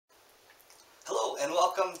and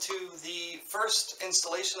welcome to the first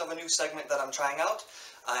installation of a new segment that I'm trying out.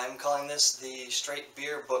 I'm calling this the Strait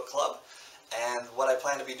Beer Book Club, and what I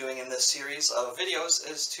plan to be doing in this series of videos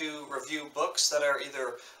is to review books that are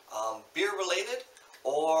either beer related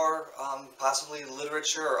or possibly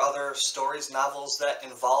literature or other stories, novels that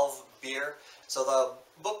involve beer. So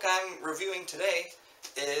the book I'm reviewing today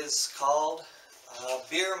is called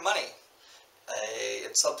Beer Money.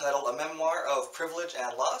 It's subtitled A Memoir of Privilege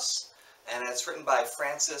and Loss, and it's written by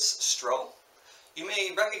Frances Stroh. You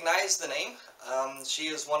may recognize the name. She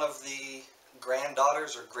is one of the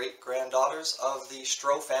granddaughters or great-granddaughters of the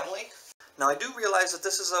Stroh family. Now, I do realize that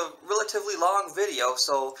this is a relatively long video,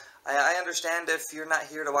 so I understand if you're not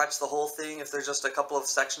here to watch the whole thing, if there's just a couple of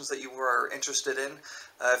sections that you were interested in,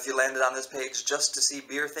 if you landed on this page just to see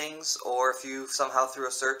beer things, or if you somehow through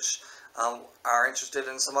a search are interested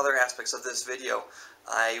in some other aspects of this video.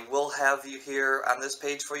 I will have you here on this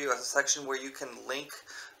page for you a section where you can link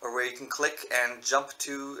or where you can click and jump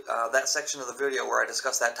to that section of the video where I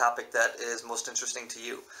discuss that topic that is most interesting to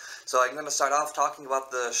you. So I'm going to start off talking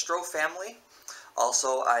about the Stroh family.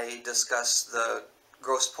 Also, I discuss the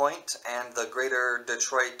Grosse Pointe and the greater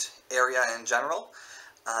Detroit area in general.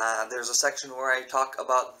 There's a section where I talk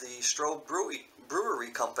about the Stroh Brewery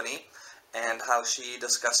Company and how she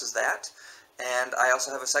discusses that. And I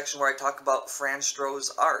also have a section where I talk about Frances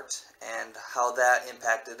Stroh's art and how that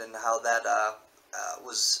impacted and how that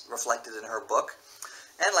was reflected in her book.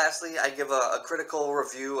 And lastly, I give a critical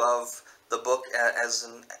review of the book as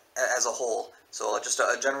a whole. So just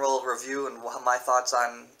a general review and my thoughts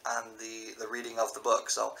on the reading of the book.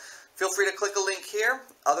 So feel free to click a link here.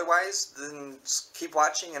 Otherwise, then keep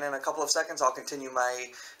watching, and in a couple of seconds I'll continue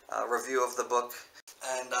my review of the book.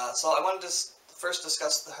 And so I wanted to first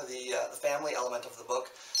discuss the family element of the book.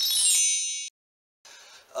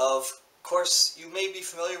 Of course, you may be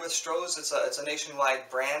familiar with Stroh's. It's a nationwide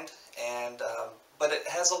brand, and but it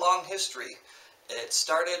has a long history. It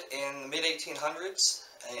started in the mid-1800s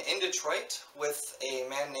in Detroit with a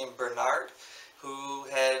man named Bernard, who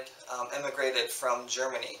had emigrated from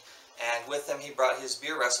Germany. And with him, he brought his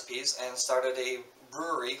beer recipes and started a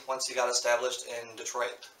brewery once he got established in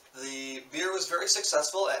Detroit. The beer was very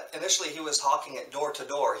successful. Initially, he was hawking it door to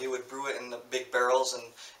door. He would brew it in the big barrels and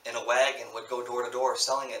in a wagon, would go door to door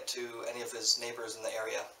selling it to any of his neighbors in the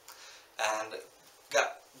area. And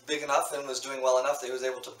got big enough and was doing well enough that he was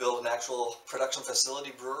able to build an actual production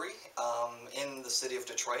facility brewery in the city of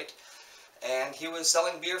Detroit. And he was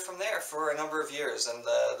selling beer from there for a number of years, and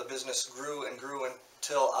the business grew and grew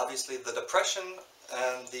until obviously the Depression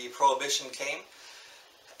and the Prohibition came.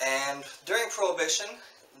 And during Prohibition,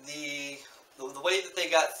 the way that they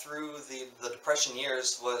got through the Depression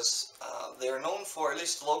years was they're known for, at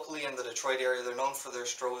least locally in the Detroit area, they're known for their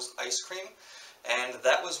Stroh's ice cream, and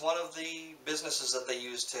that was one of the businesses that they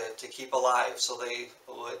used to keep alive. So they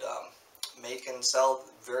would make and sell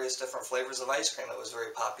various different flavors of ice cream that was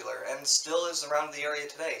very popular and still is around the area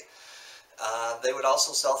today. They would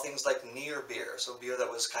also sell things like near beer, so beer that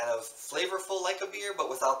was kind of flavorful like a beer but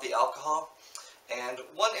without the alcohol. And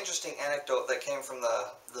one interesting anecdote that came from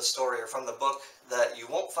the story or from the book that you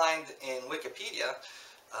won't find in Wikipedia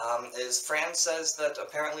is Fran says that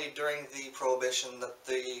apparently during the Prohibition that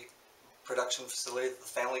the production facility, the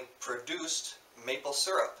family produced maple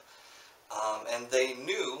syrup. And they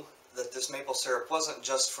knew that this maple syrup wasn't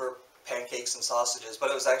just for pancakes and sausages, but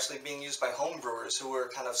it was actually being used by home brewers who were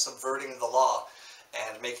kind of subverting the law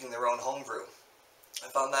and making their own home brew. I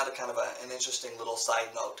found that a kind of an interesting little side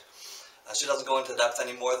note. She doesn't go into depth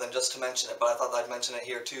any more than just to mention it, but I thought I'd mention it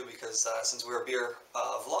here too because since we're a beer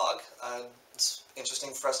vlog, it's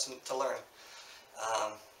interesting for us to learn.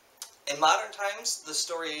 In modern times, the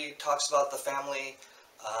story talks about the family,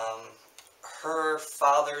 her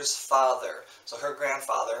father's father, so her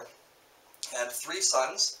grandfather, had 3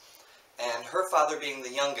 sons, and her father being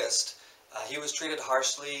the youngest, he was treated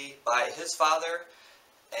harshly by his father,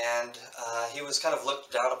 and he was kind of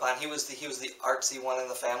looked down upon. He was the artsy one in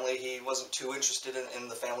the family. He wasn't too interested in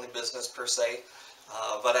the family business per se,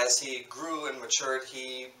 but as he grew and matured,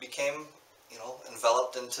 he became,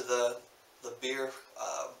 enveloped into the beer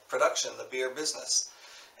production, the beer business.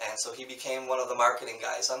 And so he became one of the marketing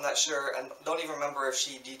guys. I'm not sure, and don't even remember if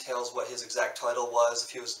she details what his exact title was, if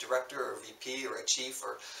he was director or VP or a chief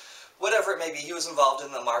or whatever it may be. He was involved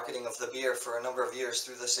in the marketing of the beer for a number of years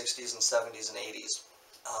through the 60s and 70s and 80s.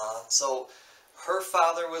 So her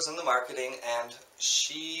father was in the marketing, and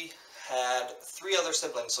she had 3 other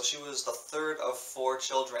siblings, so she was the third of 4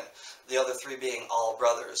 children, the other 3 being all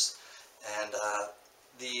brothers. And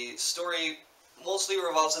the story mostly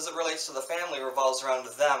revolves, as it relates to the family, revolves around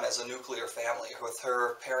them as a nuclear family, with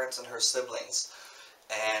her parents and her siblings.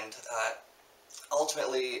 and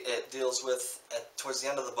ultimately it deals with, towards the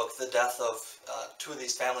end of the book, the death of two of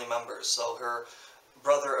these family members. So her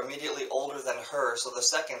brother, immediately older than her, so the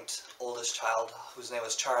second oldest child, whose name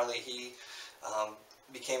was Charlie, he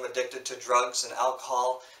became addicted to drugs and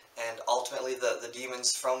alcohol, and ultimately the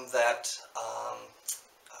demons from that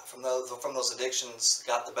from those addictions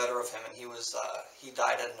got the better of him, and he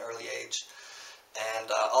died at an early age.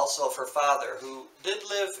 And also of her father, who did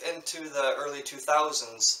live into the early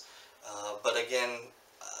 2000s, but again,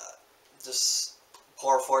 just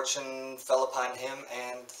poor fortune fell upon him,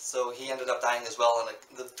 and so he ended up dying as well.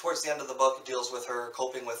 And towards the end of the book, it deals with her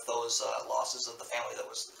coping with those losses of the family that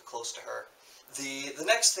was close to her. The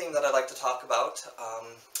next thing that I'd like to talk about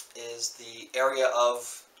is the area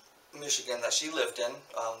of Michigan that she lived in.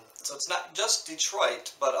 So it's not just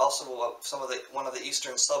Detroit, but also one of the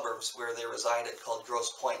eastern suburbs where they resided, called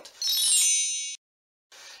Grosse Pointe.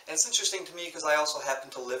 And it's interesting to me because I also happen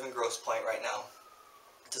to live in Grosse Pointe right now,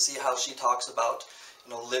 to see how she talks about,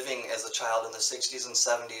 living as a child in the 60s and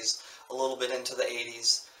 70s, a little bit into the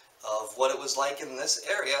 80s, of what it was like in this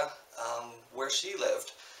area where she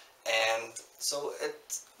lived. And so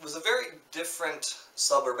it was a very different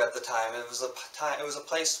suburb at the time. It was a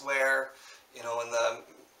place where, in the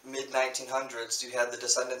mid-1900s, you had the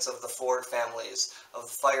descendants of the Ford families, of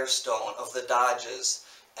the Firestone, of the Dodges,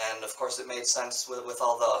 and of course it made sense with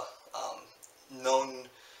all the known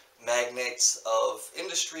magnates of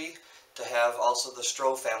industry to have also the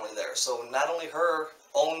Stroh family there. So not only her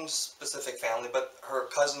own specific family, but her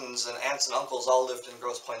cousins and aunts and uncles all lived in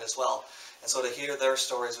Grosse Pointe as well. And so to hear their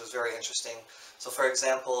stories was very interesting. So for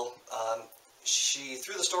example,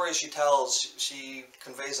 through the stories she tells, she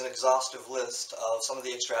conveys an exhaustive list of some of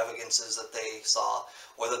the extravagances that they saw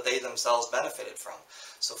or that they themselves benefited from.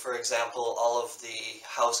 So for example, all of the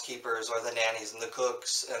housekeepers or the nannies and the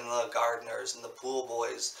cooks and the gardeners and the pool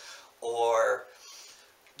boys, or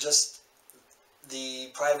just the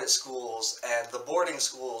private schools and the boarding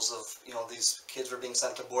schools of, these kids were being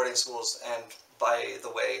sent to boarding schools. And by the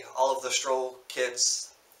way, all of the Stroh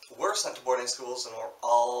kids were sent to boarding schools and were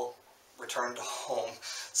all returned home.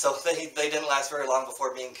 So they didn't last very long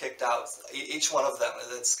before being kicked out. Each one of them,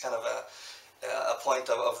 it's kind of a point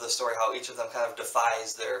of the story, how each of them kind of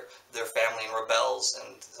defies their family and rebels,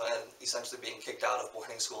 and essentially being kicked out of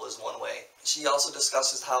boarding school is one way. She also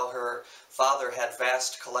discusses how her father had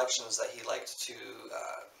vast collections that he liked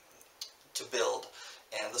to build.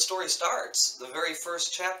 And the story starts, the very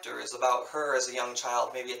first chapter is about her as a young child,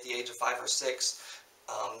 maybe at the age of 5 or 6,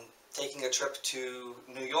 taking a trip to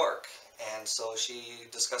New York. And so she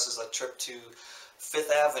discusses a trip to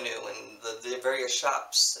Fifth Avenue and the various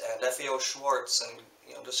shops and F.A.O. Schwartz, and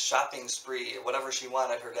just shopping spree, whatever she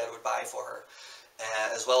wanted her dad would buy for her,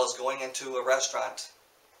 as well as going into a restaurant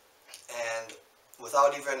and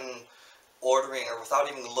without even ordering or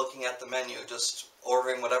without even looking at the menu, just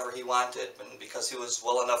ordering whatever he wanted. And because he was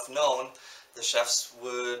well enough known, the chefs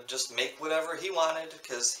would just make whatever he wanted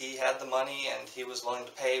because he had the money and he was willing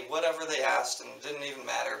to pay whatever they asked, and it didn't even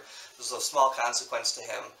matter. It was of small consequence to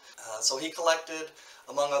him. So he collected,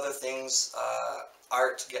 among other things,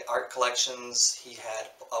 art collections. He had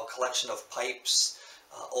a collection of pipes,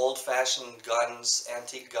 old-fashioned guns,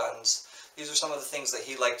 antique guns. These are some of the things that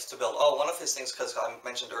he liked to build. Oh, one of his things, because I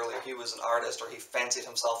mentioned earlier, he was an artist, or he fancied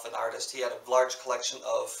himself an artist. He had a large collection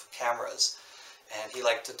of cameras, and he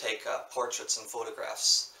liked to take portraits and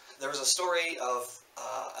photographs. There was a story of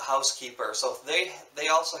a housekeeper. So they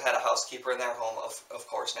also had a housekeeper in their home, of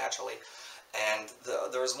course, naturally. And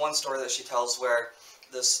there was one story that she tells where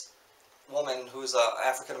this woman, who's an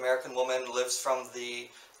African-American woman, lives from the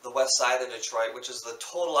west side of Detroit, which is the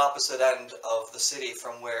total opposite end of the city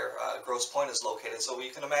from where Grosse Pointe is located. So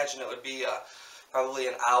you can imagine it would be probably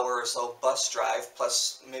an hour or so bus drive,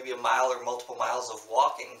 plus maybe a mile or multiple miles of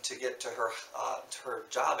walking to get to her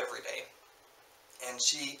job every day. And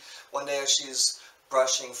she, one day as she's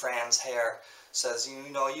brushing Fran's hair, says,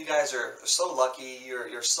 you guys are so lucky,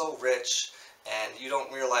 you're so rich, and you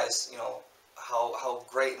don't realize, how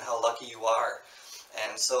great and how lucky you are.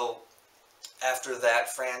 And so after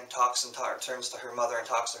that, Fran talks and turns to her mother and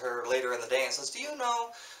talks to her later in the day and says, do you know,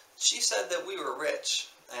 she said that we were rich.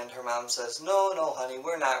 And her mom says, no, honey,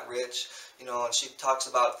 we're not rich. And she talks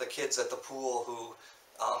about the kids at the pool who,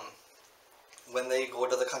 when they go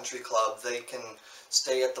to the country club, they can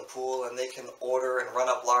stay at the pool and they can order and run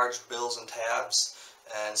up large bills and tabs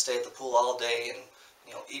and stay at the pool all day and,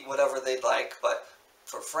 eat whatever they'd like. But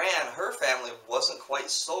for Fran, her family wasn't quite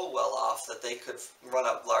so well off that they could run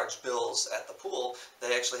up large bills at the pool.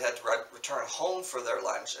 They actually had to return home for their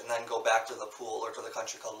lunch and then go back to the pool or to the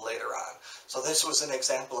country club later on. So this was an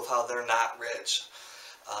example of how they're not rich.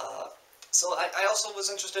 So I also was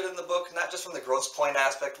interested in the book, not just from the Grosse Pointe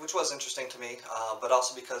aspect, which was interesting to me, but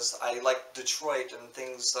also because I like Detroit and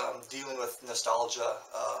things dealing with nostalgia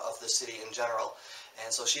of the city in general.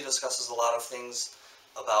 And so she discusses a lot of things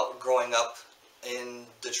about growing up in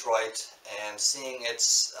Detroit and seeing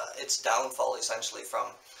its downfall, essentially, from,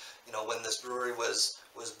 you know, when this brewery was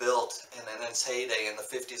built and in its heyday in the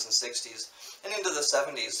 50s and 60s and into the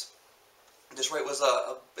 70s. Detroit was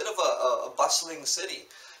a bit of a bustling city,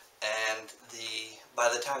 and by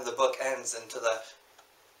the time the book ends into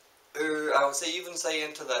I would say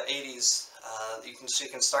into the 80s, she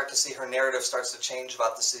can start to see her narrative starts to change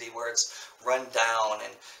about the city, where it's run down,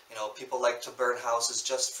 and, you know, people like to burn houses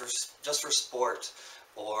just for sport,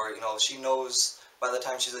 or, you know, she knows, by the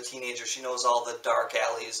time she's a teenager, she knows all the dark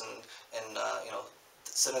alleys and you know,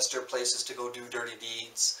 sinister places to go do dirty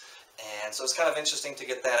deeds. And so it's kind of interesting to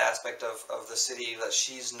get that aspect of the city that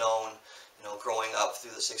she's known, you know, growing up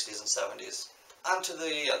through the 60s and 70s. On to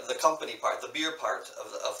the company part, the beer part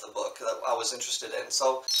of the book that I was interested in.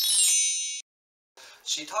 So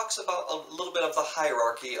she talks about a little bit of the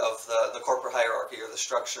hierarchy of the corporate hierarchy, or the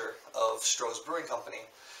structure of Stroh's Brewing Company.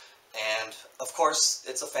 And of course,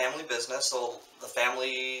 it's a family business, so the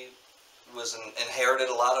family inherited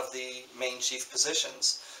a lot of the main chief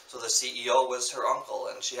positions. So the CEO was her uncle,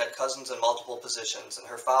 and she had cousins in multiple positions, and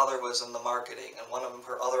her father was in the marketing, and one of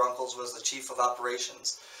her other uncles was the chief of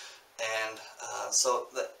operations. And so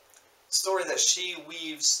the story that she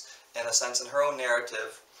weaves, in a sense, in her own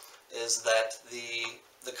narrative, is that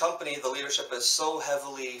the company, the leadership, is so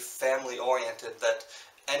heavily family oriented that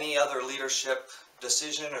any other leadership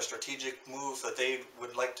decision or strategic move that they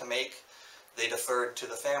would like to make, they deferred to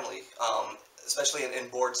the family, especially in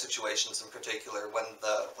board situations in particular, when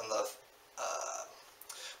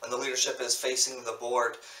the leadership is facing the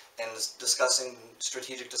board and is discussing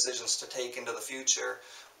strategic decisions to take into the future.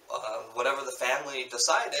 Whatever the family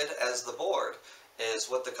decided as the board is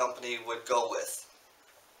what the company would go with.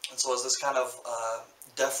 And so it was this kind of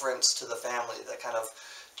deference to the family that kind of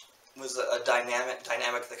was a dynamic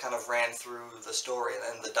that kind of ran through the story,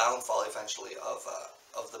 and the downfall eventually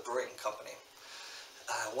of the brewing company.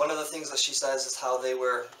 One of the things that she says is how they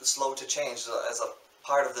were slow to change. So as a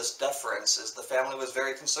part of this deference is the family was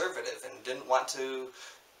very conservative and didn't want to,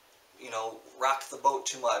 you know, rock the boat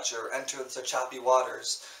too much or enter the choppy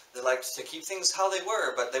waters. They liked to keep things how they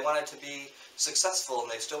were, but they wanted to be successful,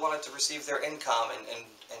 and they still wanted to receive their income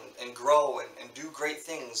and grow and do great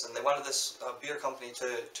things. And they wanted this beer company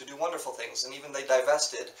to do wonderful things. And even they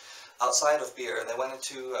divested outside of beer, and they went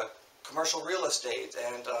into commercial real estate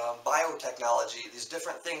and biotechnology, these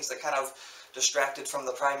different things that kind of distracted from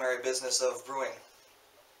the primary business of brewing.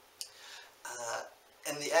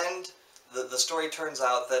 In the end, the story turns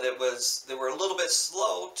out that they were a little bit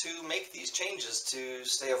slow to make these changes to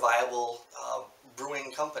stay a viable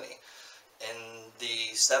brewing company. In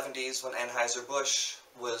the 70s, when Anheuser-Busch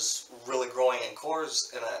was really growing, and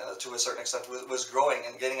Coors, to a certain extent, was growing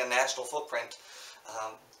and getting a national footprint,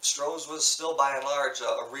 Stroh's was still by and large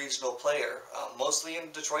a regional player, mostly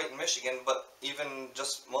in Detroit and Michigan, but even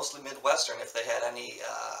just mostly Midwestern if they had any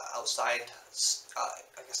outside,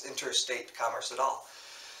 I guess, interstate commerce at all.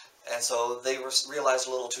 And so they realized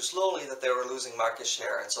a little too slowly that they were losing market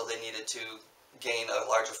share, and so they needed to gain a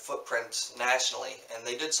larger footprint nationally. And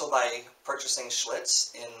they did so by purchasing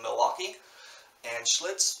Schlitz in Milwaukee. And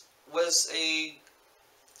Schlitz was a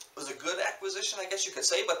good acquisition, I guess you could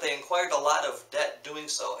say, but they acquired a lot of debt doing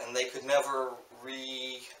so, and they could never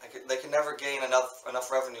gain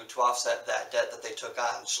enough revenue to offset that debt that they took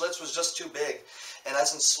on. Schlitz was just too big. In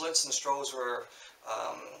essence, Schlitz and Stroh's were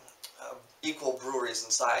equal breweries in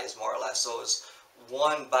size, more or less. So it was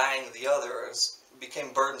one buying the other. It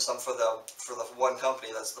became burdensome for the one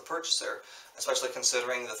company that's the purchaser, especially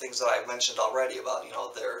considering the things that I mentioned already about, you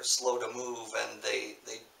know, they're slow to move and they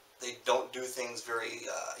don't do things very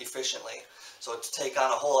efficiently. So to take on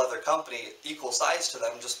a whole other company equal size to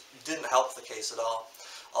them just didn't help the case at all.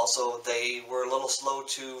 Also, they were a little slow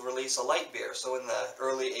to release a light beer. So in the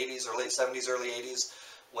early 80s or late 70s, early 80s,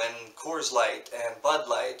 when Coors Light and Bud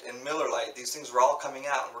Light and Miller Light, these things were all coming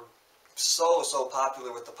out and were so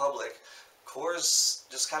popular with the public, Coors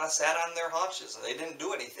just kind of sat on their haunches, and they didn't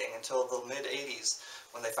do anything until the mid-80s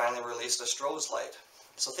when they finally released a Stroh's Light.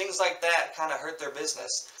 So things like that kind of hurt their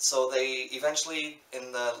business. So they eventually,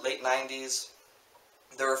 in the late 90s,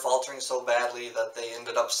 they were faltering so badly that they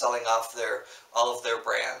ended up selling off all of their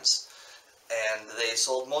brands. And they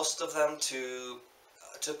sold most of them to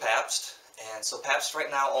Pabst. And so Pabst right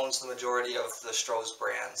now owns the majority of the Stroh's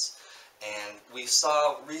brands. And we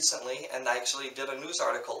saw recently, and I actually did a news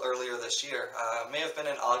article earlier this year, may have been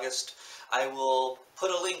in August. I will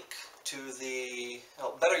put a link to the,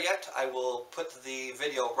 better yet, I will put the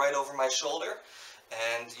video right over my shoulder,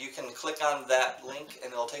 and you can click on that link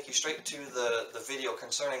and it'll take you straight to the video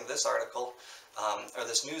concerning this article, or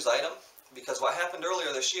this news item. Because what happened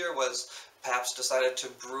earlier this year was Pabst decided to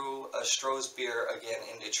brew a Stroh's beer again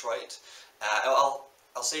in Detroit.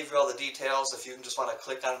 I'll save you all the details if you just want to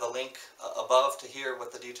click on the link above to hear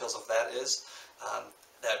what the details of that is.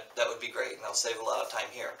 That would be great, and I'll save a lot of time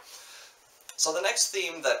here. So the next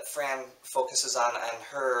theme that Fran focuses on in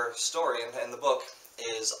her story in the book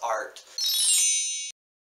is art.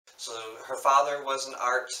 So her father was an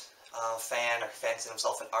art fan, or fancied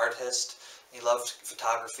himself an artist. He loved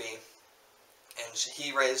photography. And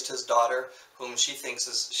he raised his daughter, whom she thinks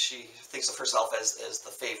of herself as the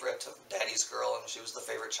favorite of Daddy's girl, and she was the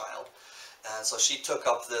favorite child. And so she took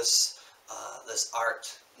up this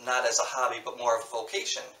art not as a hobby, but more of a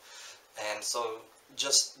vocation. And so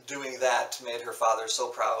just doing that made her father so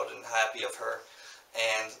proud and happy of her.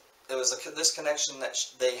 And there was this connection that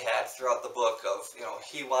they had throughout the book of,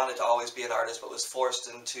 he wanted to always be an artist, but was forced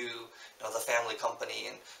into, the family company,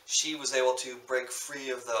 and she was able to break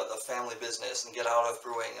free of the family business and get out of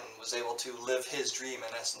brewing, and was able to live his dream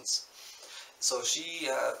in essence. So she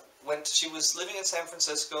was living in San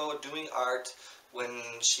Francisco doing art when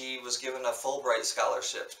she was given a Fulbright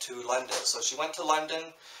scholarship to London. So she went to London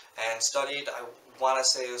and studied, I want to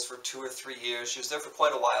say it was for 2 or 3 years. She was there for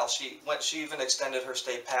quite a while. She even extended her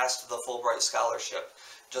stay past the Fulbright scholarship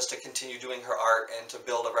just to continue doing her art and to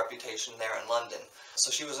build a reputation there in London.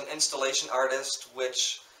 So she was an installation artist,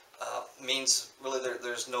 which means really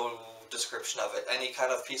there's no description of it. Any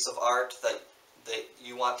kind of piece of art that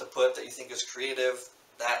you want to put that you think is creative,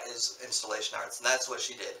 that is installation arts, and that's what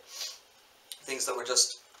she did. Things that were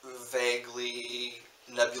just vaguely,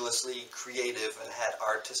 nebulously creative and had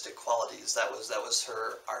artistic qualities, that was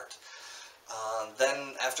her art.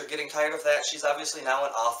 Then, after getting tired of that, she's obviously now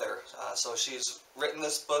an author. So she's written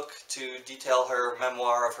this book to detail her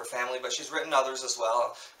memoir of her family, but she's written others as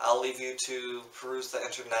well. I'll leave you to peruse the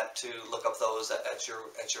internet to look up those at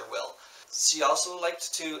your will. She also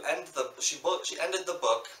liked to end she ended the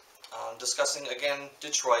book discussing again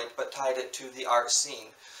Detroit, but tied it to the art scene.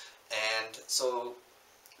 And so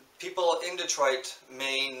people in Detroit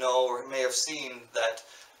may know or may have seen that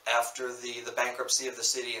after the bankruptcy of the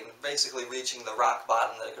city and basically reaching the rock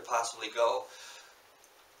bottom that it could possibly go,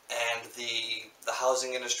 and the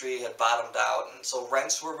housing industry had bottomed out, and so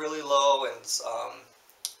rents were really low, and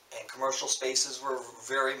commercial spaces were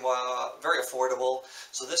very affordable.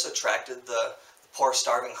 So this attracted the poor,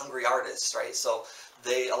 starving, hungry artists, right? So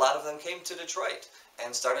a lot of them came to Detroit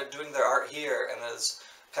and started doing their art here, and it's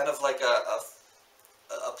kind of like a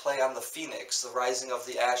play on the phoenix, the rising of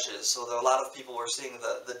the ashes. So a lot of people were seeing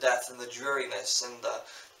the death and the dreariness and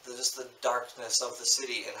just the darkness of the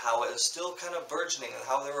city, and how it was still kind of burgeoning, and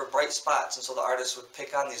how there were bright spots. And so the artists would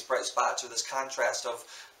pick on these bright spots, or this contrast of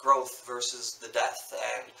growth versus the death.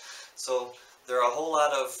 And so there are a whole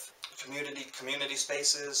lot of community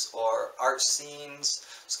spaces or art scenes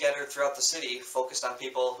scattered throughout the city, focused on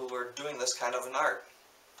people who were doing this kind of an art.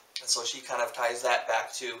 And so she kind of ties that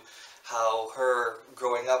back to how her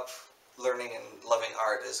growing up learning and loving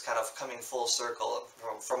art is kind of coming full circle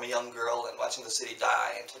from a young girl and watching the city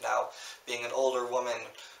die, and to now being an older woman,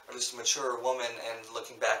 or at least a mature woman, and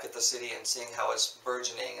looking back at the city and seeing how it's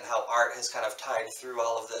burgeoning and how art has kind of tied through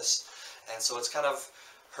all of this. And so it's kind of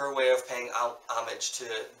her way of paying homage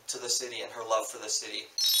to the city and her love for the city.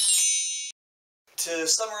 To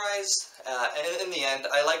summarize, in the end,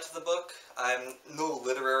 I liked the book. I'm no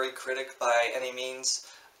literary critic by any means.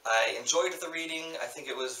 I enjoyed the reading. I think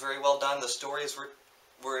it was very well done. The stories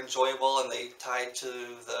were enjoyable, and they tied to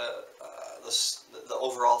the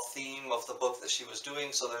overall theme of the book that she was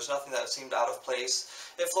doing, so there's nothing that seemed out of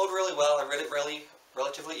place. It flowed really well. I read it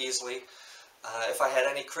relatively easily. If I had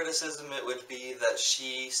any criticism, it would be that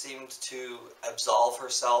she seemed to absolve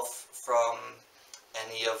herself from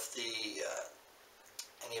any of the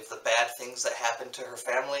bad things that happened to her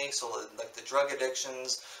family, so like the drug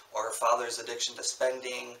addictions, or her father's addiction to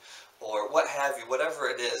spending, or what have you, whatever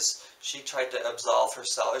it is, she tried to absolve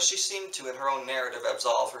herself, or she seemed to, in her own narrative,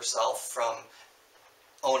 absolve herself from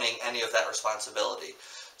owning any of that responsibility.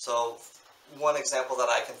 So one example that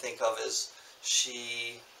I can think of is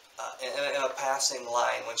she, in a passing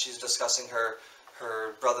line, when she's discussing her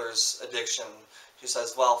brother's addiction, she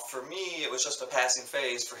says, well, for me, it was just a passing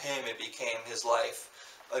phase. For him, it became his life.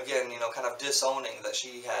 Again, kind of disowning that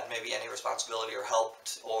she had maybe any responsibility or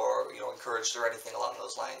helped or, encouraged or anything along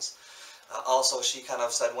those lines. Also, she kind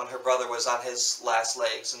of said when her brother was on his last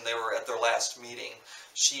legs and they were at their last meeting,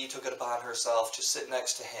 she took it upon herself to sit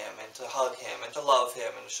next to him and to hug him and to love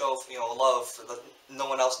him and show, love for the no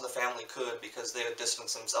one else in the family could, because they had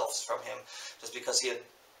distanced themselves from him just because he had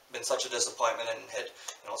been such a disappointment and had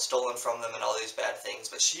stolen from them and all these bad things.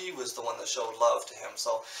 But she was the one that showed love to him.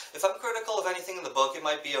 So if I'm critical of anything in the book, it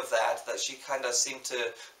might be of that she kind of seemed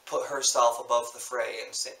to put herself above the fray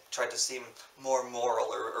and tried to seem more moral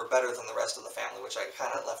or better than the rest of the family, which I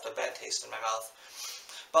kind of left a bad taste in my mouth.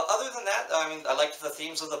 But other than that, I mean, I liked the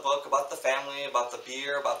themes of the book, about the family, about the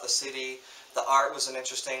beer, about the city. The art was an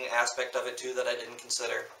interesting aspect of it too that I didn't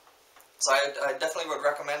consider. So I definitely would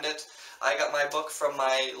recommend it. I got my book from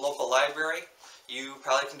my local library. You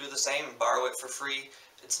probably can do the same and borrow it for free.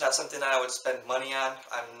 It's not something that I would spend money on.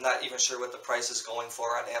 I'm not even sure what the price is going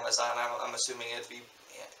for on Amazon. I'm assuming it'd be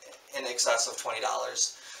in excess of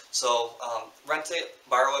 $20. So rent it,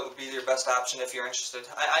 borrow it would be your best option if you're interested.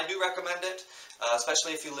 I do recommend it,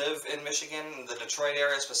 especially if you live in Michigan, the Detroit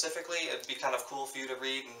area specifically. It'd be kind of cool for you to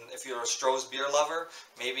read, and if you're a Stroh's beer lover,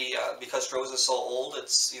 maybe because Stroh's is so old,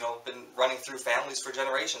 it's been running through families for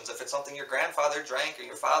generations. If it's something your grandfather drank or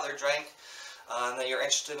your father drank, and then you're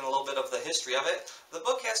interested in a little bit of the history of it, the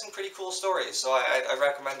book has some pretty cool stories, so I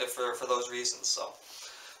recommend it for those reasons. So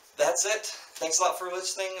that's it. Thanks a lot for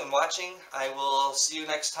listening and watching. I will see you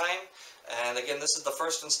next time. And again, this is the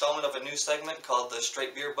first installment of a new segment called the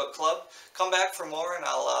Strait Beer Book Club. Come back for more, and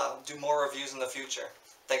I'll do more reviews in the future.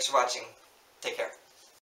 Thanks for watching. Take care.